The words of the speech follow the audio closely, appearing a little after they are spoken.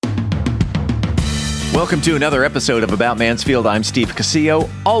Welcome to another episode of About Mansfield. I'm Steve Casillo,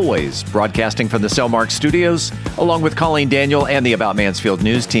 always broadcasting from the Cellmark Studios, along with Colleen Daniel and the About Mansfield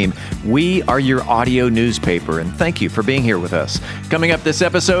news team. We are your audio newspaper, and thank you for being here with us. Coming up this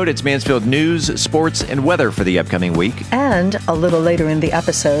episode, it's Mansfield news, sports, and weather for the upcoming week. And a little later in the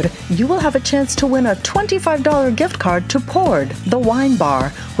episode, you will have a chance to win a $25 gift card to Poured, the wine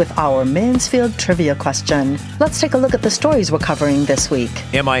bar, with our Mansfield trivia question. Let's take a look at the stories we're covering this week.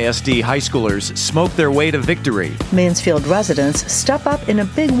 MISD high schoolers smoke their way to victory. Mansfield residents step up in a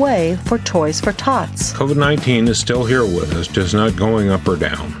big way for Toys for Tots. COVID-19 is still here with us, just not going up or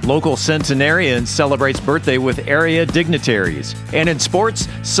down. Local centenarian celebrates birthday with area dignitaries. And in sports,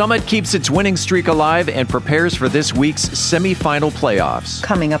 Summit keeps its winning streak alive and prepares for this week's semifinal playoffs.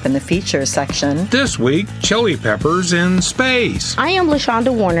 Coming up in the features section. This week, chili peppers in space. I am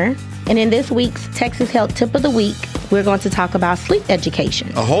LaShonda Warner, and in this week's Texas Health Tip of the Week, we're going to talk about sleep education.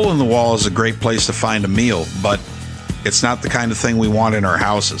 A hole in the wall is a great place to find a meal, but it's not the kind of thing we want in our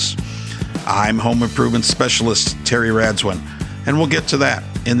houses. I'm home improvement specialist Terry Radswin, and we'll get to that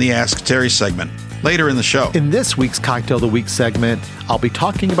in the Ask Terry segment later in the show. In this week's Cocktail of the Week segment, I'll be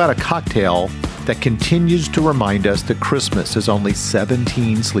talking about a cocktail that continues to remind us that Christmas is only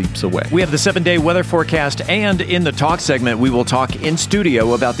 17 sleeps away. We have the 7-day weather forecast, and in the talk segment, we will talk in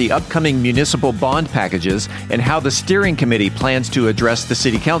studio about the upcoming municipal bond packages and how the steering committee plans to address the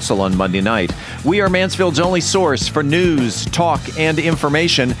city council on Monday night. We are Mansfield's only source for news, talk, and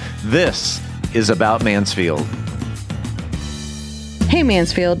information. This is About Mansfield. Hey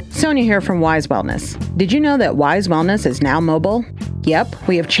Mansfield, Sonia here from Wise Wellness. Did you know that Wise Wellness is now mobile? Yep,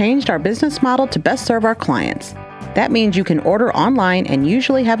 we have changed our business model to best serve our clients. That means you can order online and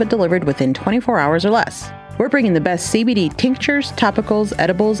usually have it delivered within 24 hours or less. We're bringing the best CBD tinctures, topicals,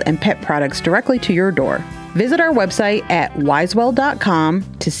 edibles, and pet products directly to your door. Visit our website at wisewell.com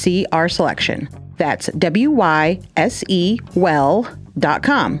to see our selection. That's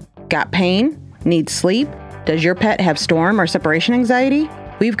WYSEwell.com. Got pain? Need sleep? Does your pet have storm or separation anxiety?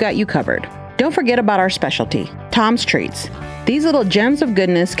 We've got you covered. Don't forget about our specialty, Tom's Treats. These little gems of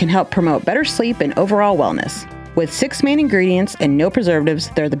goodness can help promote better sleep and overall wellness. With 6 main ingredients and no preservatives,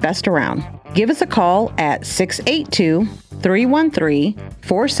 they're the best around. Give us a call at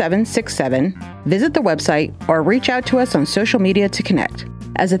 682-313-4767, visit the website, or reach out to us on social media to connect.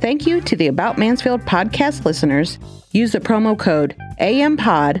 As a thank you to the About Mansfield podcast listeners, use the promo code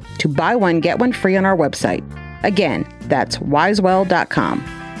AMPOD to buy one, get one free on our website. Again, that's wisewell.com.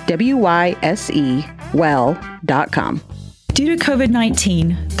 WYSEwell.com. Due to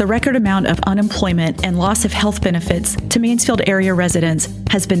COVID-19, the record amount of unemployment and loss of health benefits to Mansfield area residents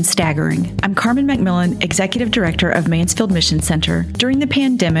has been staggering. I'm Carmen McMillan, Executive Director of Mansfield Mission Center. During the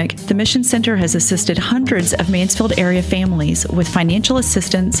pandemic, the Mission Center has assisted hundreds of Mansfield area families with financial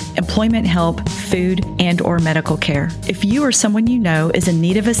assistance, employment help, food, and/or medical care. If you or someone you know is in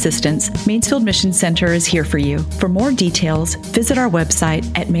need of assistance, Mansfield Mission Center is here for you. For more details, visit our website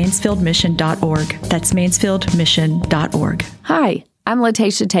at mansfieldmission.org. That's mansfieldmission.org. Hi, I'm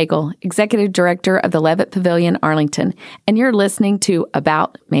Latasha Tagle, Executive Director of the Levitt Pavilion, Arlington, and you're listening to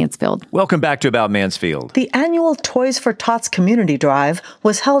About Mansfield. Welcome back to About Mansfield. The annual Toys for Tots Community Drive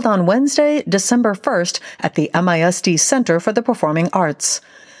was held on Wednesday, December 1st at the MISD Center for the Performing Arts.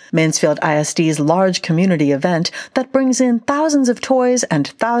 Mansfield ISD's large community event that brings in thousands of toys and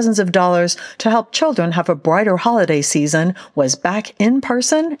thousands of dollars to help children have a brighter holiday season was back in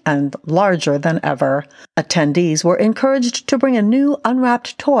person and larger than ever. Attendees were encouraged to bring a new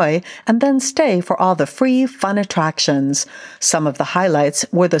unwrapped toy and then stay for all the free fun attractions. Some of the highlights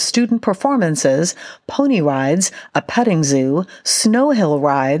were the student performances, pony rides, a petting zoo, snow hill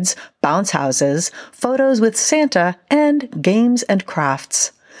rides, bounce houses, photos with Santa, and games and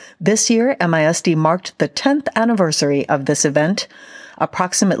crafts. This year, MISD marked the 10th anniversary of this event.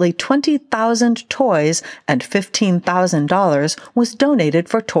 Approximately 20,000 toys and $15,000 was donated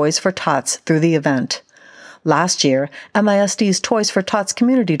for Toys for Tots through the event. Last year, MISD's Toys for Tots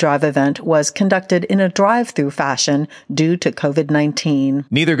Community Drive event was conducted in a drive-through fashion due to COVID-19.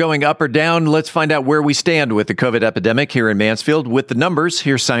 Neither going up or down, let's find out where we stand with the COVID epidemic here in Mansfield. With the numbers,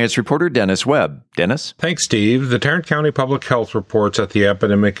 here's science reporter Dennis Webb. Dennis? Thanks, Steve. The Tarrant County Public Health reports that the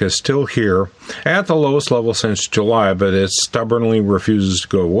epidemic is still here at the lowest level since July, but it stubbornly refuses to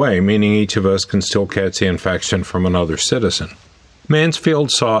go away, meaning each of us can still catch the infection from another citizen.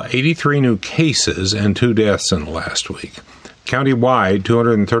 Mansfield saw 83 new cases and 2 deaths in the last week. Countywide,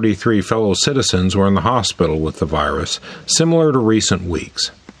 233 fellow citizens were in the hospital with the virus, similar to recent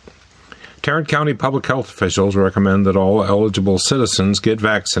weeks. Tarrant County public health officials recommend that all eligible citizens get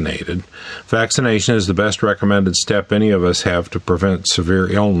vaccinated. Vaccination is the best recommended step any of us have to prevent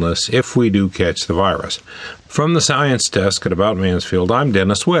severe illness if we do catch the virus. From the Science Desk at About Mansfield, I'm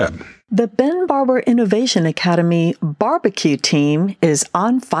Dennis Webb. The Ben Barber Innovation Academy barbecue team is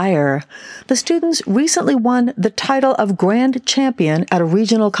on fire. The students recently won the title of Grand Champion at a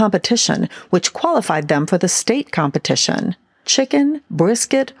regional competition, which qualified them for the state competition. Chicken,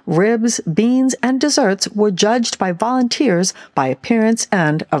 brisket, ribs, beans, and desserts were judged by volunteers by appearance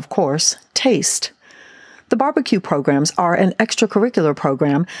and, of course, taste. The barbecue programs are an extracurricular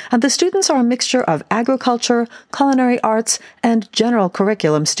program, and the students are a mixture of agriculture, culinary arts, and general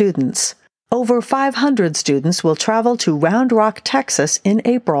curriculum students. Over 500 students will travel to Round Rock, Texas in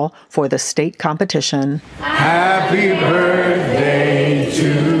April for the state competition. Happy birthday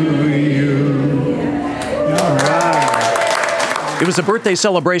to you. All right. It was a birthday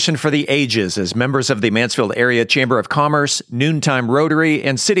celebration for the ages as members of the Mansfield Area Chamber of Commerce, Noontime Rotary,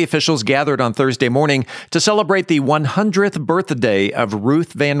 and city officials gathered on Thursday morning to celebrate the 100th birthday of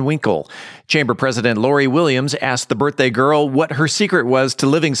Ruth Van Winkle. Chamber President Lori Williams asked the birthday girl what her secret was to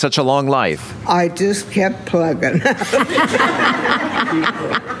living such a long life. I just kept plugging.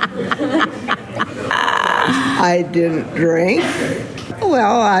 I didn't drink.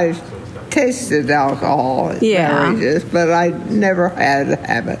 Well, I tasted alcohol at marriages, but I never had a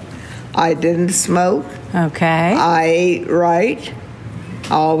habit. I didn't smoke. Okay. I ate right.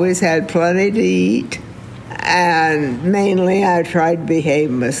 I always had plenty to eat. And mainly I tried to behave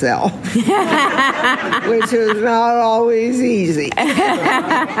myself, which was not always easy.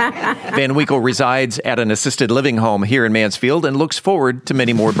 Van Winkle resides at an assisted living home here in Mansfield and looks forward to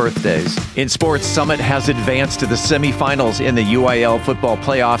many more birthdays. In sports, Summit has advanced to the semifinals in the UIL football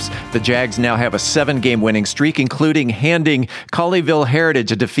playoffs. The Jags now have a 7-game winning streak, including handing Colleyville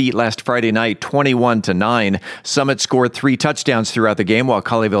Heritage a defeat last Friday night, 21-9. Summit scored 3 touchdowns throughout the game, while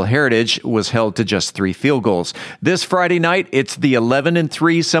Colleyville Heritage was held to just 3 field goals. This Friday night, it's the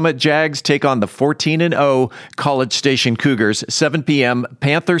 11-3 Summit Jags take on the 14-0 College Station Cougars, 7 p.m.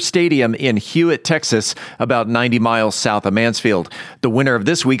 Panther Stadium in Hewitt, Texas, about 90 miles south of Mansfield. The winner of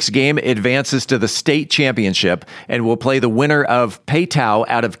this week's game advances to the state championship and will play the winner of Paytow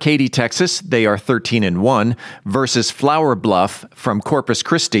out of Katy, Texas. They are 13-1 versus Flower Bluff from Corpus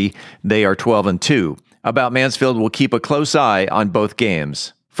Christi. They are 12-2. About Mansfield will keep a close eye on both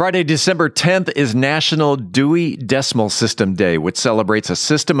games. Friday, December 10th is National Dewey Decimal System Day, which celebrates a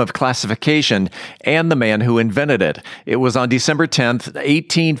system of classification and the man who invented it. It was on December 10th,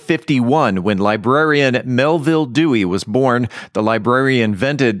 1851, when librarian Melville Dewey was born. The librarian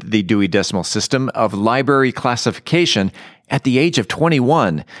invented the Dewey Decimal System of library classification at the age of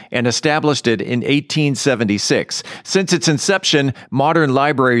 21 and established it in 1876. Since its inception, modern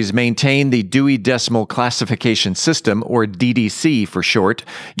libraries maintain the Dewey Decimal Classification System, or DDC for short,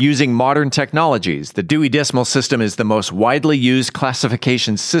 using modern technologies. The Dewey Decimal System is the most widely used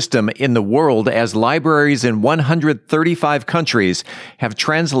classification system in the world, as libraries in 135 countries have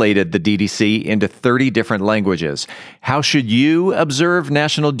translated the DDC into 30 different languages. How should you observe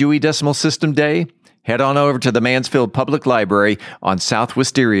National Dewey Decimal System Day? Head on over to the Mansfield Public Library on South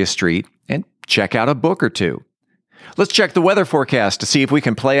Wisteria Street and check out a book or two. Let's check the weather forecast to see if we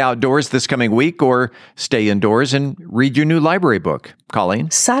can play outdoors this coming week or stay indoors and read your new library book.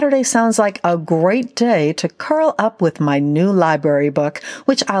 Colleen? Saturday sounds like a great day to curl up with my new library book,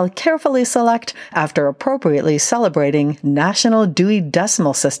 which I'll carefully select after appropriately celebrating National Dewey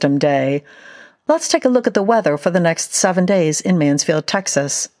Decimal System Day. Let's take a look at the weather for the next 7 days in Mansfield,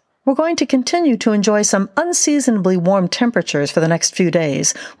 Texas. We're going to continue to enjoy some unseasonably warm temperatures for the next few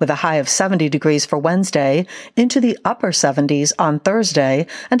days, with a high of 70 degrees for Wednesday, into the upper 70s on Thursday,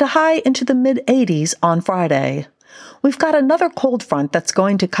 and a high into the mid-80s on Friday. We've got another cold front that's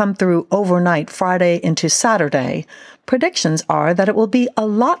going to come through overnight Friday into Saturday. Predictions are that it will be a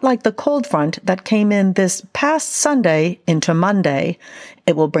lot like the cold front that came in this past Sunday into Monday.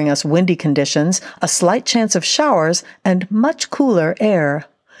 It will bring us windy conditions, a slight chance of showers, and much cooler air.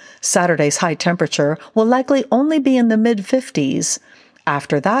 Saturday's high temperature will likely only be in the mid-50s.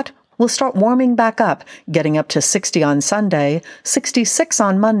 After that, we'll start warming back up, getting up to 60 on Sunday, 66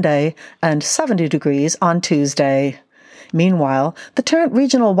 on Monday, and 70 degrees on Tuesday. Meanwhile, the Tarrant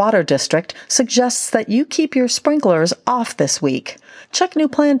Regional Water District suggests that you keep your sprinklers off this week. Check new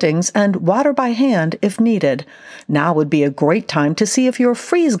plantings and water by hand if needed. Now would be a great time to see if your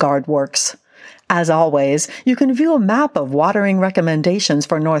freeze guard works. As always, you can view a map of watering recommendations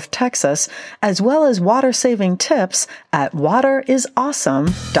for North Texas, as well as water-saving tips at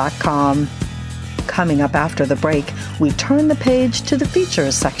waterisawesome.com. Coming up after the break, we turn the page to the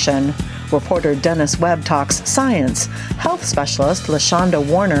features section. Reporter Dennis Webb talks science. Health specialist LaShonda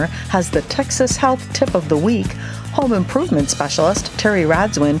Warner has the Texas Health Tip of the Week. Home improvement specialist Terry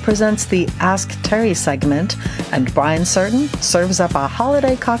Radzwin presents the Ask Terry segment. And Brian Certain serves up a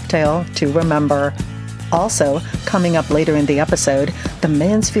holiday cocktail to remember. Also, coming up later in the episode, the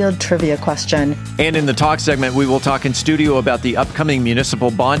Mansfield trivia question. And in the talk segment, we will talk in studio about the upcoming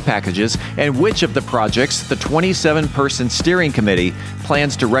municipal bond packages and which of the projects the 27-person steering committee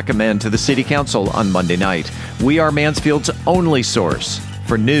plans to recommend to the City Council on Monday night. We are Mansfield's only source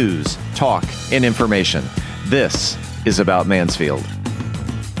for news, talk, and information. This is About Mansfield.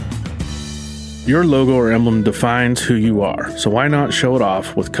 Your logo or emblem defines who you are, so why not show it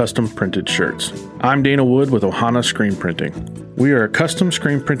off with custom printed shirts? I'm Dana Wood with Ohana Screen Printing. We are a custom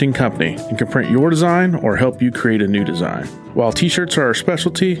screen printing company and can print your design or help you create a new design. While t-shirts are our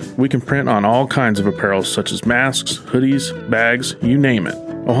specialty, we can print on all kinds of apparel such as masks, hoodies, bags, you name it.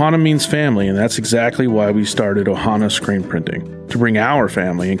 Ohana means family, and that's exactly why we started Ohana Screen Printing, to bring our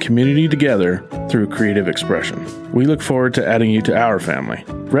family and community together through creative expression. We look forward to adding you to our family.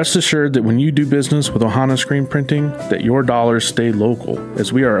 Rest assured that when you do business with Ohana Screen Printing, that your dollars stay local,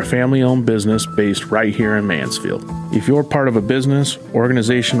 as we are a family-owned business based right here in Mansfield. If you're part of a business,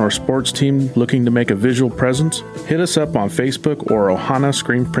 organization, or sports team looking to make a visual presence, hit us up on Facebook or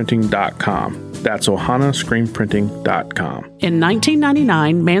ohanascreenprinting.com. That's ohanascreenprinting.com. In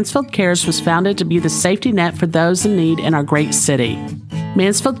 1999, Mansfield Cares was founded to be the safety net for those in need in our great city.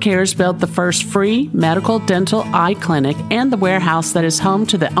 Mansfield Cares built the first free medical, dental, eye clinic and the warehouse that is home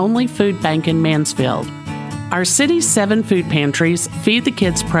to the only food bank in Mansfield. Our city's 7 food pantries, Feed the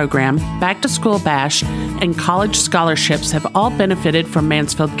Kids program, Back to School Bash, and college scholarships have all benefited from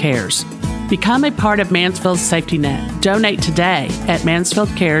Mansfield Cares. Become a part of Mansfield's safety net. Donate today at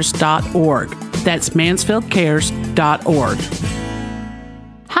mansfieldcares.org. That's mansfieldcares.org.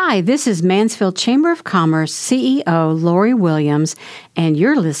 Hi, this is Mansfield Chamber of Commerce CEO Lori Williams, and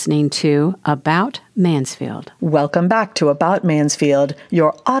you're listening to About Mansfield. Welcome back to About Mansfield,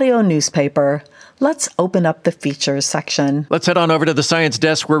 your audio newspaper. Let's open up the features section. Let's head on over to the science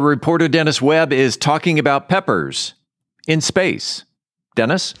desk where reporter Dennis Webb is talking about peppers in space.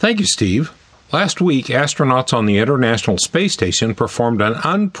 Dennis? Thank you, Steve. Last week, astronauts on the International Space Station performed an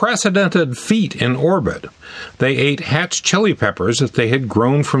unprecedented feat in orbit. They ate hatch chili peppers that they had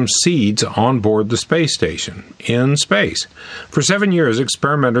grown from seeds on board the space station, in space. For 7 years,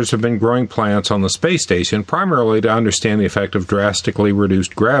 experimenters have been growing plants on the space station primarily to understand the effect of drastically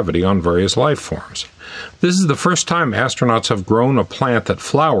reduced gravity on various life forms. This is the first time astronauts have grown a plant that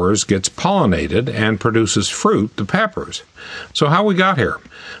flowers, gets pollinated, and produces fruit, the peppers. So how we got here?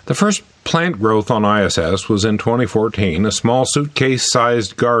 The first plant growth on ISS was in 2014, a small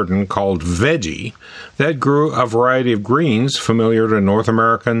suitcase-sized garden called Veggie that grew a variety of greens familiar to North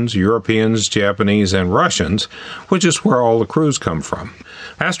Americans, Europeans, Japanese, and Russians, which is where all the crews come from.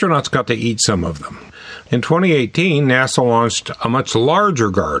 Astronauts got to eat some of them. In 2018, NASA launched a much larger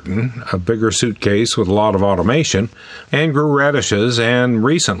garden, a bigger suitcase with a lot of automation, and grew radishes and,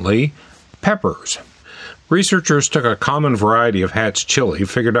 recently, peppers. Researchers took a common variety of hatch chili,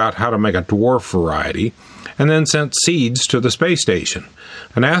 figured out how to make a dwarf variety, and then sent seeds to the space station.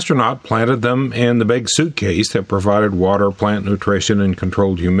 An astronaut planted them in the big suitcase that provided water, plant nutrition, and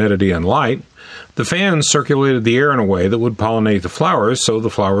controlled humidity and light. The fans circulated the air in a way that would pollinate the flowers so the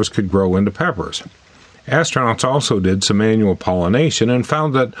flowers could grow into peppers. Astronauts also did some manual pollination and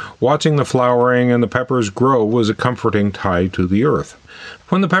found that watching the flowering and the peppers grow was a comforting tie to the earth.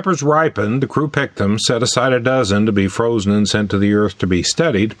 When the peppers ripened, the crew picked them, set aside a dozen to be frozen and sent to the earth to be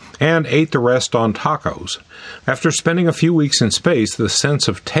studied, and ate the rest on tacos. After spending a few weeks in space, the sense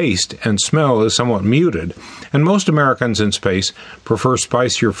of taste and smell is somewhat muted, and most Americans in space prefer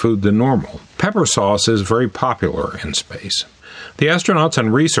spicier food than normal. Pepper sauce is very popular in space. The astronauts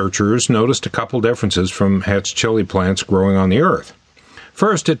and researchers noticed a couple differences from hatch chili plants growing on the Earth.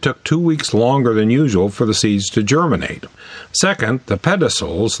 First, it took 2 weeks longer than usual for the seeds to germinate. Second, the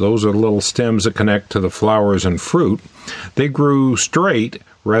pedicels, those are the little stems that connect to the flowers and fruit, they grew straight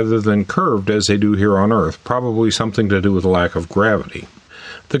rather than curved as they do here on Earth, probably something to do with the lack of gravity.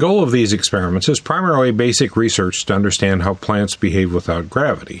 The goal of these experiments is primarily basic research to understand how plants behave without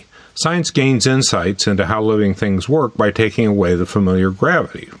gravity. Science gains insights into how living things work by taking away the familiar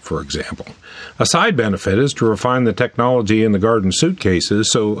gravity, for example. A side benefit is to refine the technology in the garden suitcases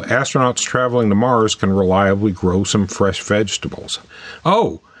so astronauts traveling to Mars can reliably grow some fresh vegetables.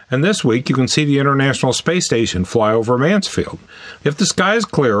 Oh, And this week, you can see the International Space Station fly over Mansfield. If the sky is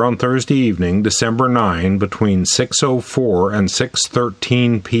clear on Thursday evening, December 9, between 6:04 and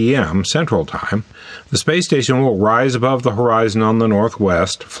 6:13 p.m. Central Time, the space station will rise above the horizon on the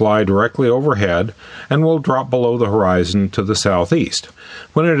northwest, fly directly overhead, and will drop below the horizon to the southeast.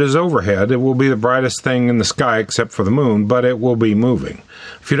 When it is overhead, it will be the brightest thing in the sky except for the moon, but it will be moving.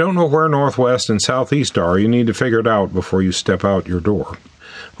 If you don't know where northwest and southeast are, you need to figure it out before you step out your door.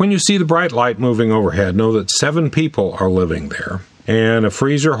 When you see the bright light moving overhead, know that 7 people are living there, and a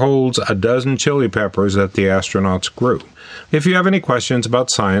freezer holds a dozen chili peppers that the astronauts grew. If you have any questions about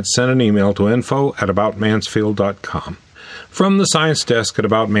science, send an email to info@aboutmansfield.com. From the Science Desk at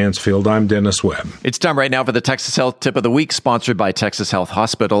About Mansfield, I'm Dennis Webb. It's time right now for the Texas Health Tip of the Week, sponsored by Texas Health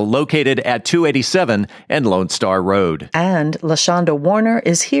Hospital, located at 287 and Lone Star Road. And LaShonda Warner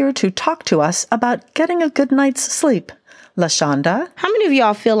is here to talk to us about getting a good night's sleep. LaShonda? How many of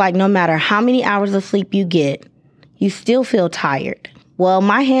y'all feel like no matter how many hours of sleep you get, you still feel tired? Well,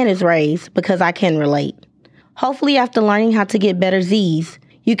 my hand is raised because I can relate. Hopefully, after learning how to get better Z's,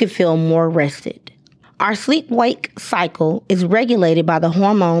 you can feel more rested. Our sleep-wake cycle is regulated by the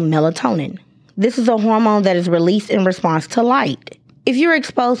hormone melatonin. This is a hormone that is released in response to light. If you're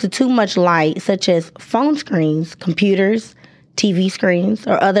exposed to too much light, such as phone screens, computers, TV screens,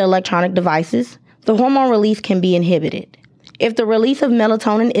 or other electronic devices, the hormone release can be inhibited. If the release of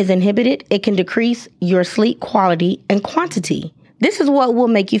melatonin is inhibited, it can decrease your sleep quality and quantity. This is what will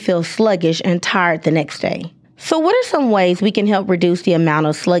make you feel sluggish and tired the next day. So what are some ways we can help reduce the amount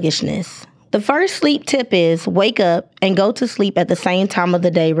of sluggishness? The first sleep tip is wake up and go to sleep at the same time of the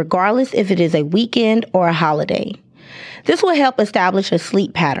day, regardless if it is a weekend or a holiday. This will help establish a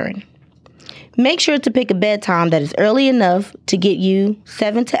sleep pattern. Make sure to pick a bedtime that is early enough to get you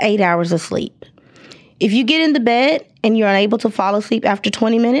 7 to 8 hours of sleep. If you get in the bed and you're unable to fall asleep after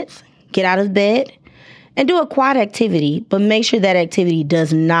 20 minutes, get out of bed and do a quiet activity, but make sure that activity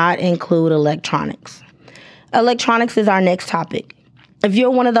does not include electronics. Electronics is our next topic. If you're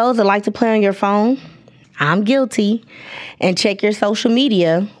one of those that like to play on your phone, I'm guilty, and check your social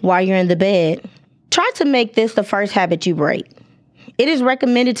media while you're in the bed, try to make this the first habit you break. It is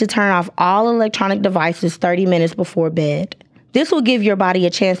recommended to turn off all electronic devices 30 minutes before bed. This will give your body a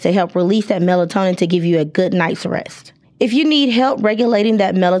chance to help release that melatonin to give you a good night's rest. If you need help regulating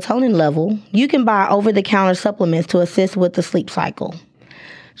that melatonin level, you can buy over-the-counter supplements to assist with the sleep cycle.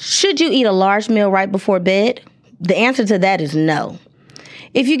 Should you eat a large meal right before bed? The answer to that is no.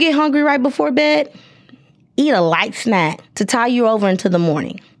 If you get hungry right before bed, eat a light snack to tie you over into the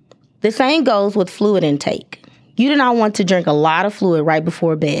morning. The same goes with fluid intake. You do not want to drink a lot of fluid right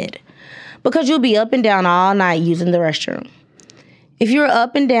before bed because you'll be up and down all night using the restroom. If you're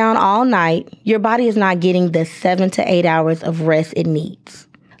up and down all night, your body is not getting the 7 to 8 hours of rest it needs.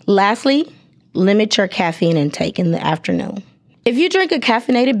 Lastly, limit your caffeine intake in the afternoon. If you drink a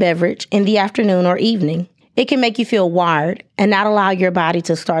caffeinated beverage in the afternoon or evening, it can make you feel wired and not allow your body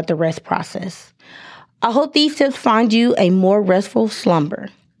to start the rest process. I hope these tips find you a more restful slumber.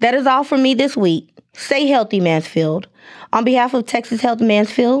 That is all for me this week. Stay healthy, Mansfield. On behalf of Texas Health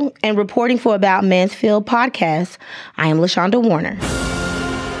Mansfield and reporting for About Mansfield podcast, I am LaShonda Warner.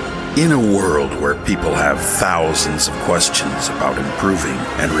 In a world where people have thousands of questions about improving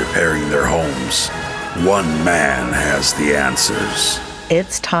and repairing their homes, one man has the answers.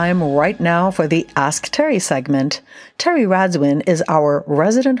 It's time right now for the Ask Terry segment. Terry Radzwin is our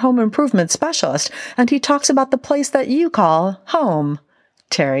resident home improvement specialist, and he talks about the place that you call home.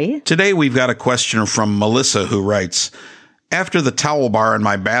 Terry? Today we've got a question from Melissa who writes, after the towel bar in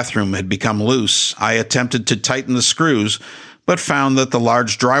my bathroom had become loose, I attempted to tighten the screws, but found that the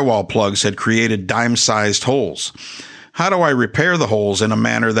large drywall plugs had created dime-sized holes. How do I repair the holes in a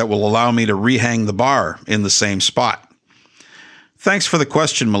manner that will allow me to rehang the bar in the same spot? Thanks for the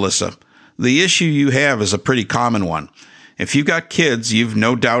question, Melissa. The issue you have is a pretty common one. If you've got kids, you've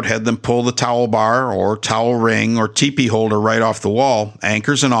no doubt had them pull the towel bar or towel ring or teepee holder right off the wall,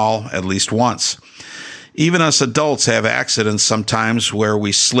 anchors and all, at least once. Even us adults have accidents sometimes where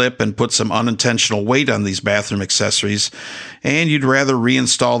we slip and put some unintentional weight on these bathroom accessories, and you'd rather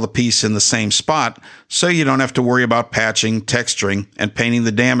reinstall the piece in the same spot so you don't have to worry about patching, texturing, and painting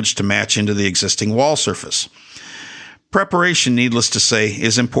the damage to match into the existing wall surface. Preparation, needless to say,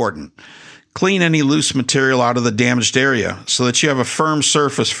 is important. Clean any loose material out of the damaged area so that you have a firm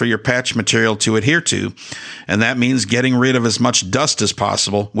surface for your patch material to adhere to, and that means getting rid of as much dust as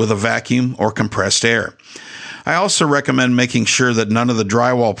possible with a vacuum or compressed air. I also recommend making sure that none of the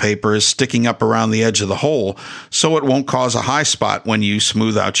drywall paper is sticking up around the edge of the hole so it won't cause a high spot when you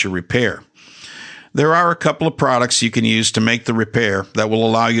smooth out your repair. There are a couple of products you can use to make the repair that will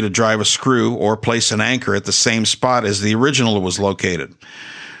allow you to drive a screw or place an anchor at the same spot as the original was located.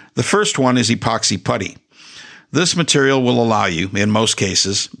 The first one is epoxy putty. This material will allow you, in most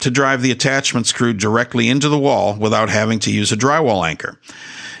cases, to drive the attachment screw directly into the wall without having to use a drywall anchor.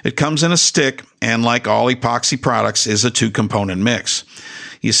 It comes in a stick and, like all epoxy products, is a 2-component mix.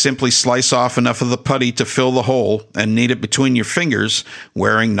 You simply slice off enough of the putty to fill the hole and knead it between your fingers,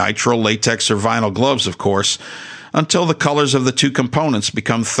 wearing nitrile, latex, or vinyl gloves, of course, until the colors of the 2 components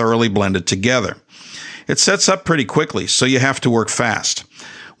become thoroughly blended together. It sets up pretty quickly, so you have to work fast.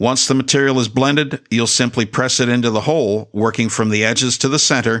 Once the material is blended, you'll simply press it into the hole, working from the edges to the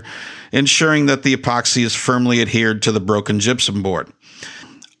center, ensuring that the epoxy is firmly adhered to the broken gypsum board.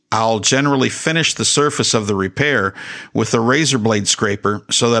 I'll generally finish the surface of the repair with a razor blade scraper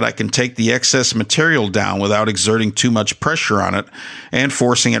so that I can take the excess material down without exerting too much pressure on it and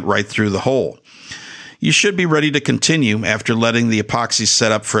forcing it right through the hole. You should be ready to continue after letting the epoxy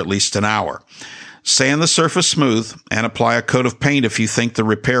set up for at least an hour. Sand the surface smooth and apply a coat of paint if you think the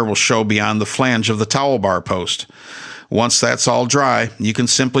repair will show beyond the flange of the towel bar post. Once that's all dry, you can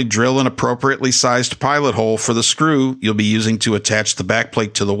simply drill an appropriately sized pilot hole for the screw you'll be using to attach the back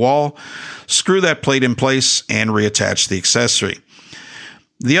plate to the wall, screw that plate in place, and reattach the accessory.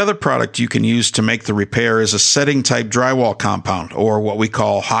 The other product you can use to make the repair is a setting type drywall compound, or what we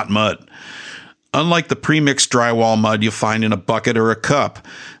call hot mud. Unlike the pre-mixed drywall mud you'll find in a bucket or a cup,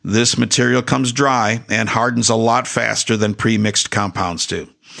 this material comes dry and hardens a lot faster than pre-mixed compounds do.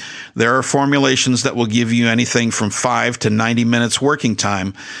 There are formulations that will give you anything from 5 to 90 minutes working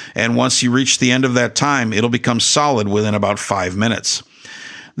time, and once you reach the end of that time, it'll become solid within about 5 minutes.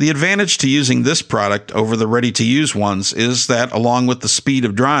 The advantage to using this product over the ready-to-use ones is that, along with the speed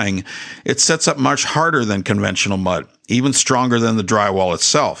of drying, it sets up much harder than conventional mud, even stronger than the drywall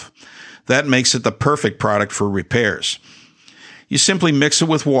itself. That makes it the perfect product for repairs. You simply mix it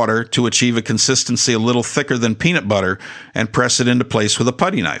with water to achieve a consistency a little thicker than peanut butter and press it into place with a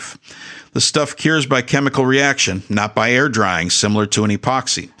putty knife. The stuff cures by chemical reaction, not by air drying, similar to an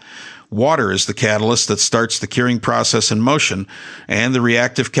epoxy. Water is the catalyst that starts the curing process in motion, and the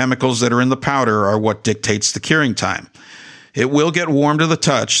reactive chemicals that are in the powder are what dictates the curing time. It will get warm to the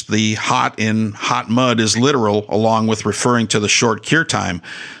touch. The hot in hot mud is literal, along with referring to the short cure time,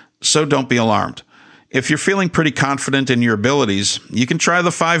 so don't be alarmed. If you're feeling pretty confident in your abilities, you can try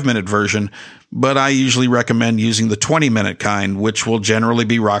the 5-minute version, but I usually recommend using the 20-minute kind, which will generally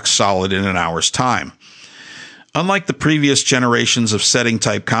be rock solid in an hour's time. Unlike the previous generations of setting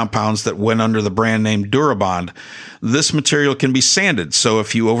type compounds that went under the brand name Durabond, this material can be sanded, so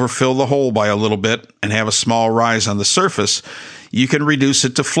if you overfill the hole by a little bit and have a small rise on the surface, you can reduce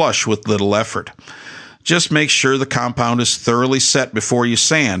it to flush with little effort. Just make sure the compound is thoroughly set before you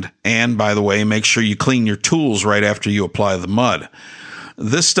sand, and, by the way, make sure you clean your tools right after you apply the mud.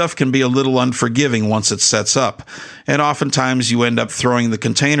 This stuff can be a little unforgiving once it sets up, and oftentimes you end up throwing the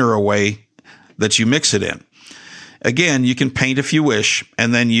container away that you mix it in. Again, you can paint if you wish,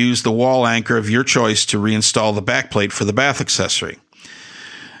 and then use the wall anchor of your choice to reinstall the backplate for the bath accessory.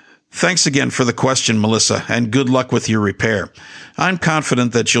 Thanks again for the question, Melissa, and good luck with your repair. I'm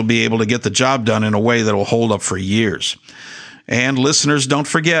confident that you'll be able to get the job done in a way that will hold up for years. And listeners, don't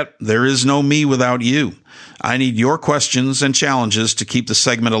forget, there is no me without you. I need your questions and challenges to keep the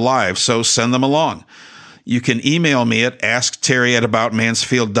segment alive, so send them along. You can email me at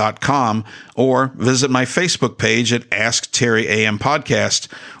askterry@aboutmansfield.com or visit my Facebook page at Ask Terry AM Podcast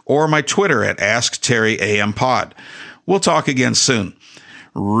or my Twitter at Ask Terry AM Pod. We'll talk again soon.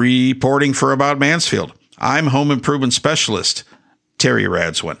 Reporting for About Mansfield, I'm Home Improvement Specialist Terry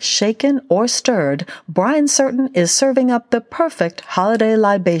Radzwin. Shaken or stirred, Brian Certain is serving up the perfect holiday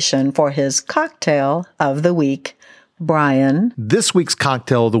libation for his cocktail of the week. Brian. This week's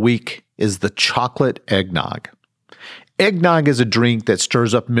cocktail of the week is the chocolate eggnog. Eggnog is a drink that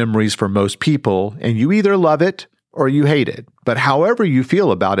stirs up memories for most people, and you either love it or you hate it. But however you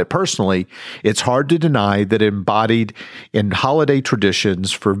feel about it personally, it's hard to deny that it embodied in holiday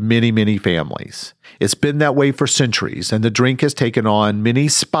traditions for many, many families. It's been that way for centuries, and the drink has taken on many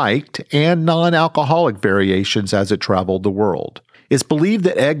spiked and non-alcoholic variations as it traveled the world. It's believed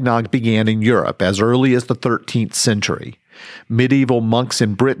that eggnog began in Europe as early as the 13th century. Medieval monks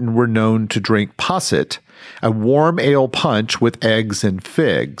in Britain were known to drink posset, a warm ale punch with eggs and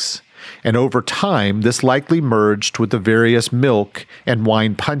figs. And over time, this likely merged with the various milk and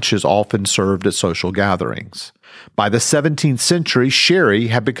wine punches often served at social gatherings. By the 17th century, sherry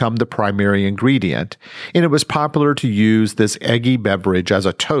had become the primary ingredient, and it was popular to use this eggy beverage as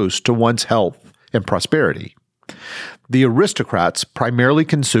a toast to one's health and prosperity. The aristocrats primarily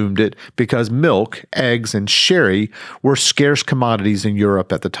consumed it because milk, eggs, and sherry were scarce commodities in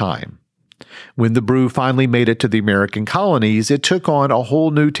Europe at the time. When the brew finally made it to the American colonies, it took on a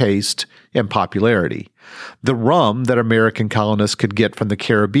whole new taste and popularity. The rum that American colonists could get from the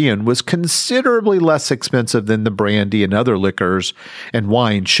Caribbean was considerably less expensive than the brandy and other liquors and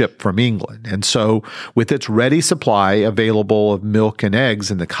wine shipped from England. And so, with its ready supply available of milk and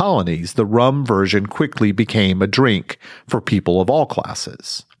eggs in the colonies, the rum version quickly became a drink for people of all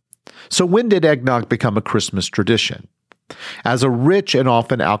classes. So when did eggnog become a Christmas tradition? As a rich and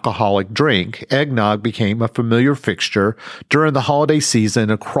often alcoholic drink, eggnog became a familiar fixture during the holiday season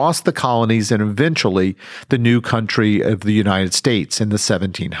across the colonies and eventually the new country of the United States in the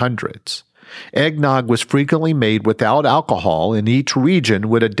 1700s. Eggnog was frequently made without alcohol, and each region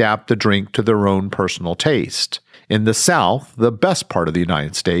would adapt the drink to their own personal taste. In the South, the best part of the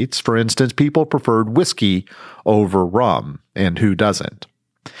United States, for instance, people preferred whiskey over rum, and who doesn't?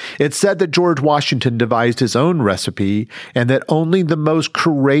 It's said that George Washington devised his own recipe and that only the most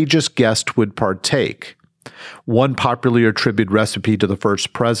courageous guest would partake. One popularly attributed recipe to the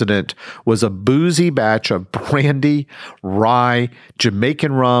first president was a boozy batch of brandy, rye,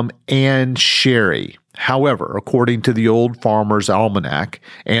 Jamaican rum, and sherry. However, according to the Old Farmer's Almanac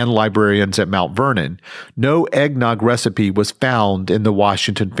and librarians at Mount Vernon, no eggnog recipe was found in the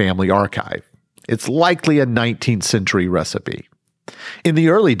Washington Family Archive. It's likely a 19th century recipe. In the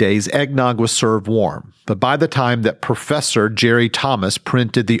early days, eggnog was served warm, but by the time that Professor Jerry Thomas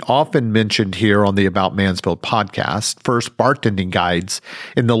printed the often mentioned here on the About Mansfield podcast, first bartending guides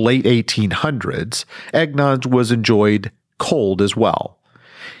in the late 1800s, eggnog was enjoyed cold as well.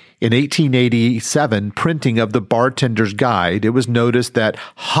 In 1887 printing of the Bartender's Guide, it was noticed that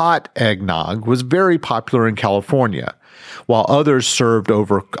hot eggnog was very popular in California, while others served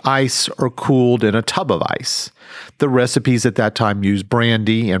over ice or cooled in a tub of ice. The recipes at that time used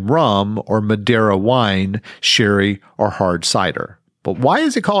brandy and rum or Madeira wine, sherry, or hard cider. But why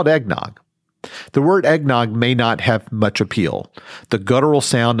is it called eggnog? The word eggnog may not have much appeal. The guttural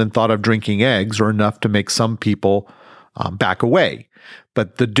sound and thought of drinking eggs are enough to make some people back away,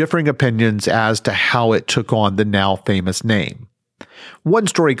 but the differing opinions as to how it took on the now famous name. One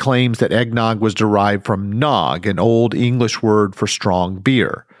story claims that eggnog was derived from nog, an old English word for strong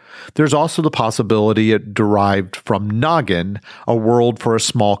beer. There's also the possibility it derived from noggin, a word for a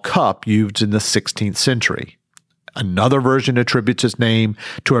small cup used in the 16th century. Another version attributes its name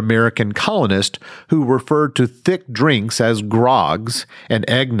to American colonists who referred to thick drinks as grogs and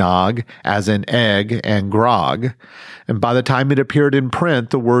eggnog as in egg and grog. And by the time it appeared in print,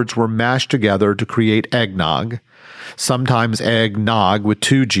 the words were mashed together to create eggnog, sometimes eggnog with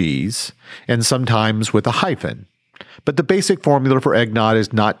 2 G's, and sometimes with a hyphen. But the basic formula for eggnog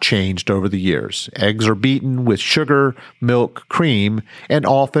has not changed over the years. Eggs are beaten with sugar, milk, cream, and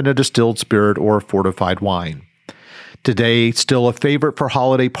often a distilled spirit or fortified wine. Today, still a favorite for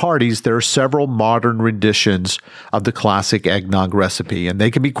holiday parties, there are several modern renditions of the classic eggnog recipe, and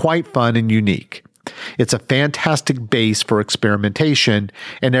they can be quite fun and unique. It's a fantastic base for experimentation,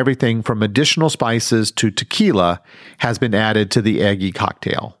 and everything from additional spices to tequila has been added to the eggy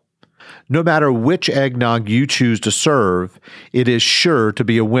cocktail. No matter which eggnog you choose to serve, it is sure to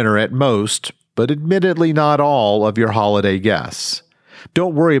be a winner at most, but admittedly not all, of your holiday guests.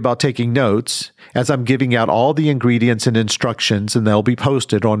 Don't worry about taking notes, as I'm giving out all the ingredients and instructions, and they'll be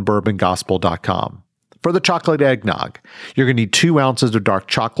posted on bourbongospel.com. For the chocolate eggnog, you're going to need 2 ounces of dark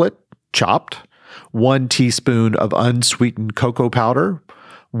chocolate, chopped, 1 teaspoon of unsweetened cocoa powder,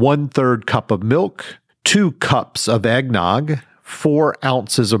 1/3 cup of milk, 2 cups of eggnog, 4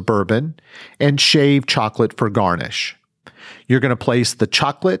 ounces of bourbon, and shaved chocolate for garnish. You're going to place the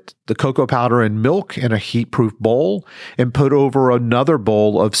chocolate, the cocoa powder, and milk in a heat-proof bowl and put over another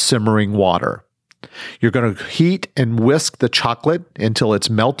bowl of simmering water. You're going to heat and whisk the chocolate until it's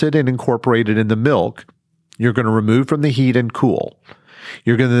melted and incorporated in the milk. You're going to remove from the heat and cool.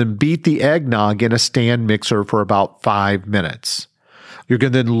 You're going to then beat the eggnog in a stand mixer for about 5 minutes. You're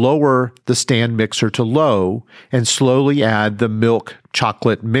going to then lower the stand mixer to low and slowly add the milk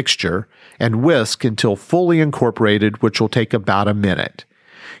chocolate mixture and whisk until fully incorporated, which will take about a minute.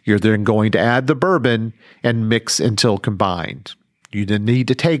 You're then going to add the bourbon and mix until combined. You then need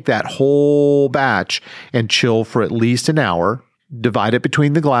to take that whole batch and chill for at least an hour, divide it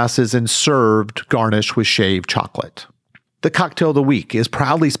between the glasses, and served garnished with shaved chocolate. The Cocktail of the Week is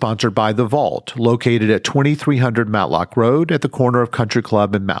proudly sponsored by The Vault, located at 2300 Matlock Road at the corner of Country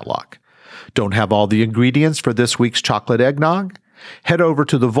Club and Matlock. Don't have all the ingredients for this week's chocolate eggnog? Head over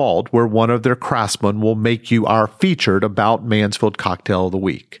to The Vault, where one of their craftsmen will make you our featured About Mansfield Cocktail of the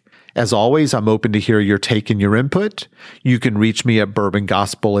Week. As always, I'm open to hear your take and your input. You can reach me at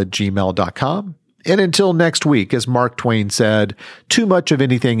bourbongospel@gmail.com. And until next week, as Mark Twain said, too much of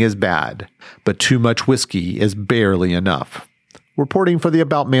anything is bad, but too much whiskey is barely enough. Reporting for the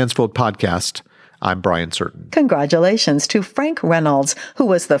About Mansfield podcast, I'm Brian Certain. Congratulations to Frank Reynolds, who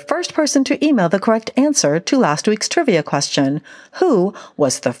was the first person to email the correct answer to last week's trivia question. Who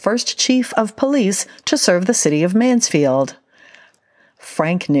was the first chief of police to serve the city of Mansfield?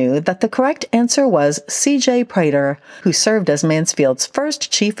 Frank knew that the correct answer was C.J. Prater, who served as Mansfield's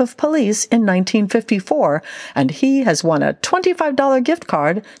first chief of police in 1954, and he has won a $25 gift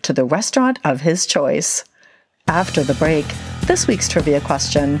card to the restaurant of his choice. After the break, this week's trivia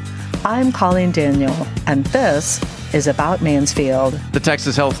question. I'm Colleen Daniel, and this is About Mansfield. The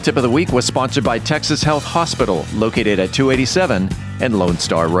Texas Health Tip of the Week was sponsored by Texas Health Hospital, located at 287 and Lone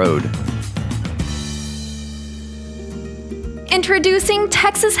Star Road. Introducing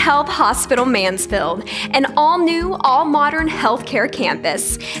Texas Health Hospital Mansfield, an all-new, all-modern healthcare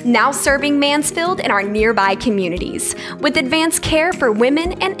campus, now serving Mansfield and our nearby communities, with advanced care for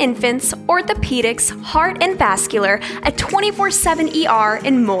women and infants, orthopedics, heart and vascular, a 24/7 ER,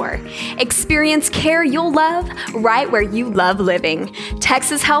 and more. Experience care you'll love, right where you love living.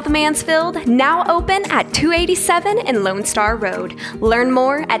 Texas Health Mansfield, now open at 287 and Lone Star Road. Learn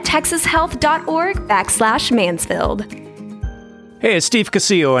more at texashealth.org/Mansfield. Hey, it's Steve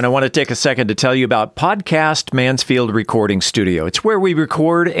Casillo, and I want to take a second to tell you about Podcast Mansfield Recording Studio. It's where we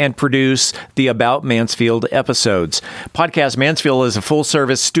record and produce the About Mansfield episodes. Podcast Mansfield is a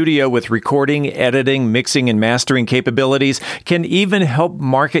full-service studio with recording, editing, mixing, and mastering capabilities, can even help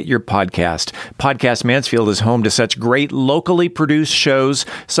market your podcast. Podcast Mansfield is home to such great locally produced shows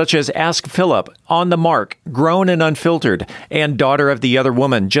such as Ask Philip, On the Mark, Grown and Unfiltered, and Daughter of the Other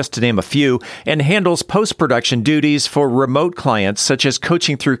Woman, just to name a few, and handles post-production duties for remote clients such as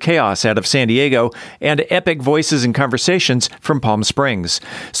Coaching Through Chaos out of San Diego and Epic Voices and Conversations from Palm Springs.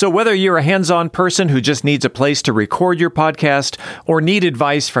 So whether you're a hands-on person who just needs a place to record your podcast or need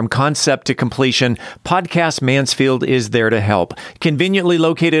advice from concept to completion, Podcast Mansfield is there to help. Conveniently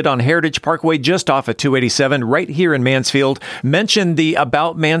located on Heritage Parkway just off of 287 right here in Mansfield. Mention the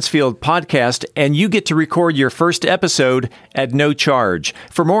About Mansfield podcast and you get to record your first episode at no charge.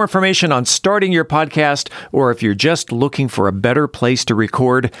 For more information on starting your podcast or if you're just looking for a better place to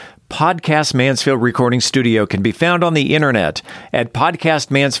record, Podcast Mansfield Recording Studio can be found on the internet at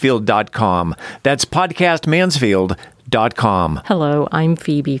podcastmansfield.com. That's podcastmansfield.com. Hello, I'm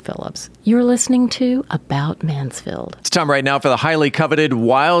Phoebe Phillips. You're listening to About Mansfield. It's time right now for the highly coveted,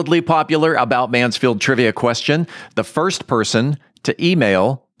 wildly popular About Mansfield trivia question. The first person to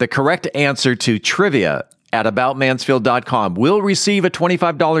email the correct answer to trivia at aboutmansfield.com will receive a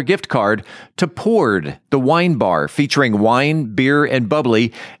 $25 gift card to Poured, the wine bar featuring wine, beer, and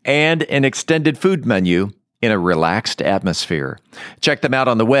bubbly, and an extended food menu in a relaxed atmosphere. Check them out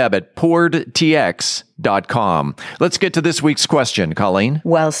on the web at pouredtx.com. Let's get to this week's question, Colleen.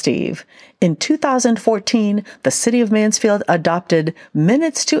 Well, Steve, in 2014, the city of Mansfield adopted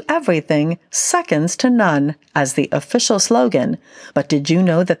 "Minutes to Everything, Seconds to None" as the official slogan. But did you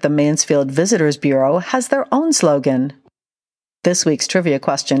know that the Mansfield Visitors Bureau has their own slogan? This week's trivia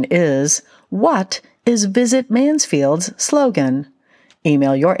question is, what is Visit Mansfield's slogan?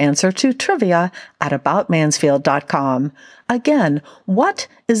 Email your answer to trivia at aboutmansfield.com. Again, what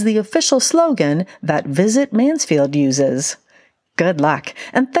is the official slogan that Visit Mansfield uses? Good luck,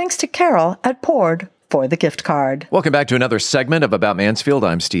 and thanks to Carol at Poured for the gift card. Welcome back to another segment of About Mansfield.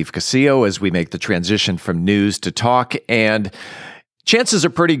 I'm Steve Casillo as we make the transition from news to talk, and chances are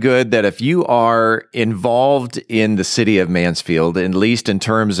pretty good that if you are involved in the city of Mansfield, at least in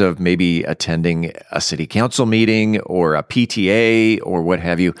terms of maybe attending a city council meeting or a PTA or what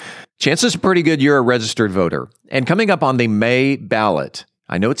have you, chances are pretty good you're a registered voter. And coming up on the May ballot,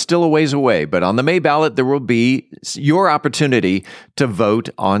 I know it's still a ways away, but on the May ballot, there will be your opportunity to vote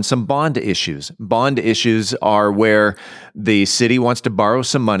on some bond issues. Bond issues are where the city wants to borrow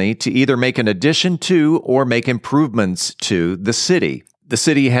some money to either make an addition to or make improvements to the city. The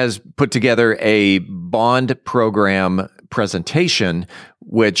city has put together a bond program presentation,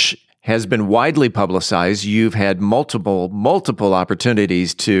 which has been widely publicized. You've had multiple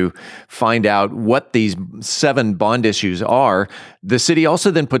opportunities to find out what these 7 bond issues are. The city also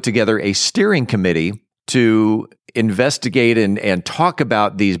then put together a steering committee to investigate and talk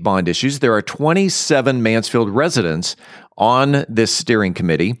about these bond issues. There are 27 Mansfield residents on this steering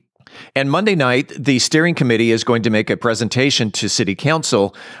committee. And Monday night, the steering committee is going to make a presentation to City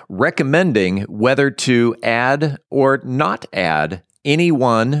Council recommending whether to add or not add any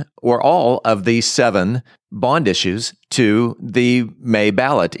one or all of the 7 bond issues to the May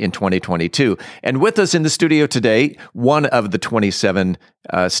ballot in 2022. And with us in the studio today, one of the 27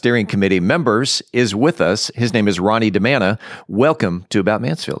 steering committee members is with us. His name is Ronnie DeManna. Welcome to About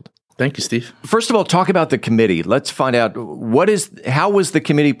Mansfield. Thank you, Steve. First of all, talk about the committee. Let's find out how was the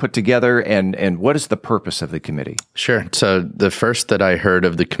committee put together and what is the purpose of the committee? Sure. So the first that I heard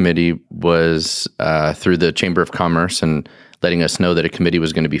of the committee was through the Chamber of Commerce and letting us know that a committee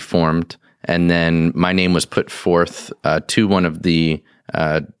was going to be formed. And then my name was put forth to one of the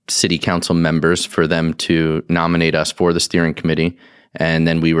city council members for them to nominate us for the steering committee. And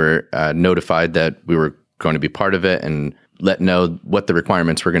then we were notified that we were going to be part of it and let know what the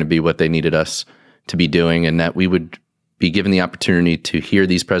requirements were going to be, what they needed us to be doing, and that we would be given the opportunity to hear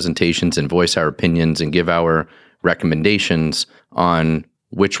these presentations and voice our opinions and give our recommendations on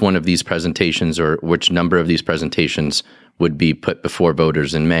which one of these presentations or which number of these presentations would be put before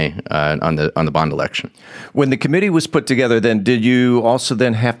voters in May on the bond election. When the committee was put together, then did you also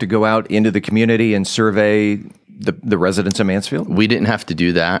then have to go out into the community and survey the residents of Mansfield? We didn't have to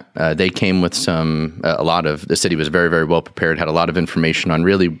do that. They came with the city was very, very well prepared, had a lot of information on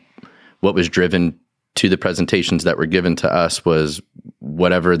really what was driven to the presentations that were given to us was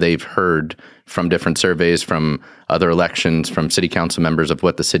whatever they've heard from different surveys, from other elections, from city council members of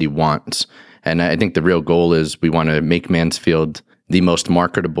what the city wants. And I think the real goal is we want to make Mansfield the most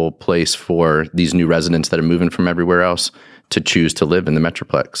marketable place for these new residents that are moving from everywhere else to choose to live in the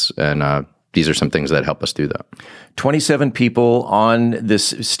Metroplex. And these are some things that help us do that. 27 people on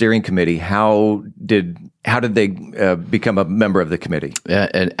this steering committee. How did they become a member of the committee?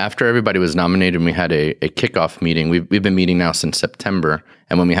 And after everybody was nominated, and we had a kickoff meeting. We've been meeting now since September.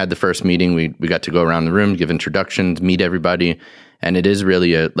 And when we had the first meeting, we got to go around the room, give introductions, meet everybody. And it is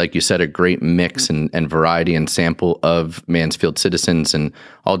really, like you said, a great mix and variety and sample of Mansfield citizens and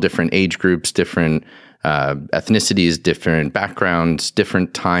all different age groups, different ethnicities, different backgrounds,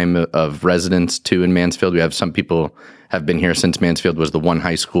 different time of residence too in Mansfield. We have some people have been here since Mansfield was the one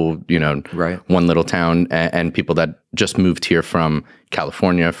high school, right. One little town, and people that just moved here from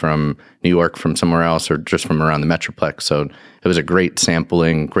California, from New York, from somewhere else, or just from around the Metroplex. So it was a great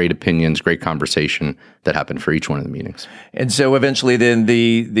sampling, great opinions, great conversation that happened for each one of the meetings. And so eventually then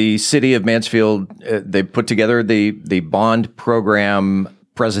the city of Mansfield, they put together the bond program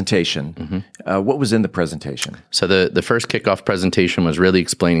presentation. Mm-hmm. What was in the presentation? So the first kickoff presentation was really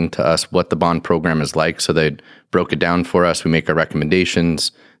explaining to us what the bond program is like. So they broke it down for us. We make our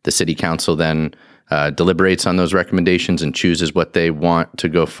recommendations. The city council then deliberates on those recommendations and chooses what they want to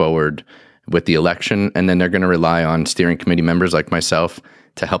go forward with the election. And then they're going to rely on steering committee members like myself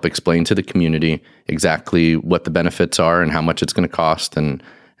to help explain to the community exactly what the benefits are and how much it's going to cost and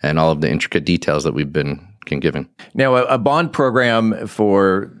all of the intricate details that we've been given. Now, a bond program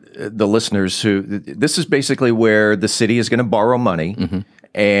for the listeners this is basically where the city is going to borrow money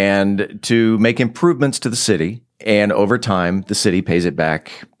and to make improvements to the city. And over time, the city pays it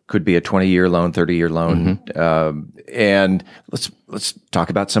back. Could be a 20-year loan, 30-year loan. And let's talk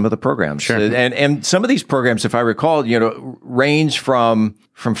about some of the programs. Sure. And some of these programs, if I recall, range from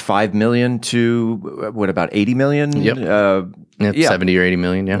 $5 million to what about $80 million? Yep. 70 or 80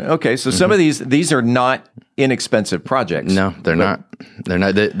 million. Yeah. Okay. So some of these are not inexpensive projects. No, they're not. They're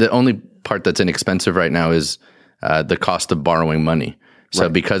not. The only part that's inexpensive right now is the cost of borrowing money. So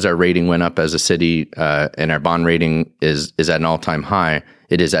because our rating went up as a city and our bond rating is at an all-time high,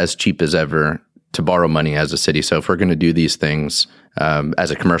 it is as cheap as ever to borrow money as a city. So if we're going to do these things as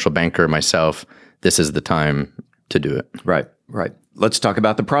a commercial banker myself, this is the time to do it. Right. Let's talk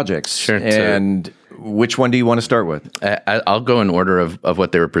about the projects. Sure. And which one do you want to start with? I'll go in order of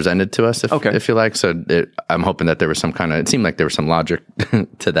what they were presented to us, if you like. So I'm hoping that there was it seemed like there was some logic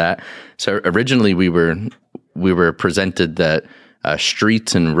to that. So originally we were presented that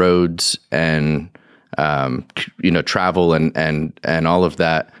streets and roads and travel and all of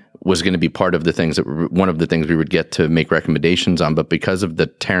that was going to be part of the things one of the things we would get to make recommendations on. But because of the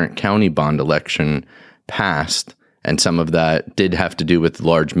Tarrant County bond election passed, and some of that did have to do with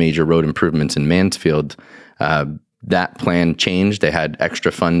large major road improvements in Mansfield, that plan changed. They had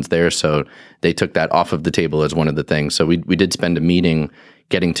extra funds there, so they took that off of the table as one of the things. So we did spend a meeting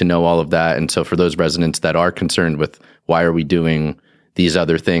getting to know all of that. And so for those residents that are concerned with why are we doing these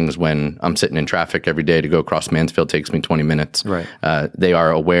other things when I'm sitting in traffic every day to go across Mansfield takes me 20 minutes. Right. They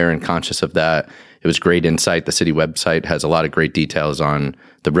are aware and conscious of that. It was great insight. The city website has a lot of great details on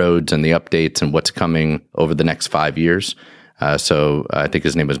the roads and the updates and what's coming over the next 5 years. So I think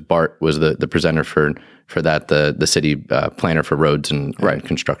his name was Bart, was the presenter for that, the city planner for roads and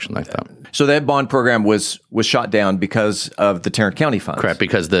construction like that. So that bond program was shot down because of the Tarrant County funds. Correct,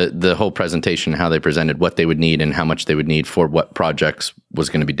 because the whole presentation, how they presented what they would need and how much they would need for what projects was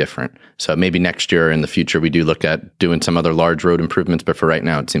going to be different. So maybe next year in the future, we do look at doing some other large road improvements. But for right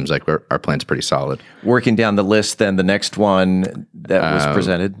now, it seems like our plan's pretty solid. Working down the list, then the next one that was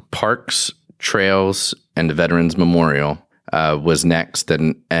presented. Parks, trails, and the Veterans Memorial was next.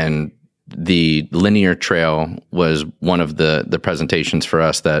 And the linear trail was one of the presentations for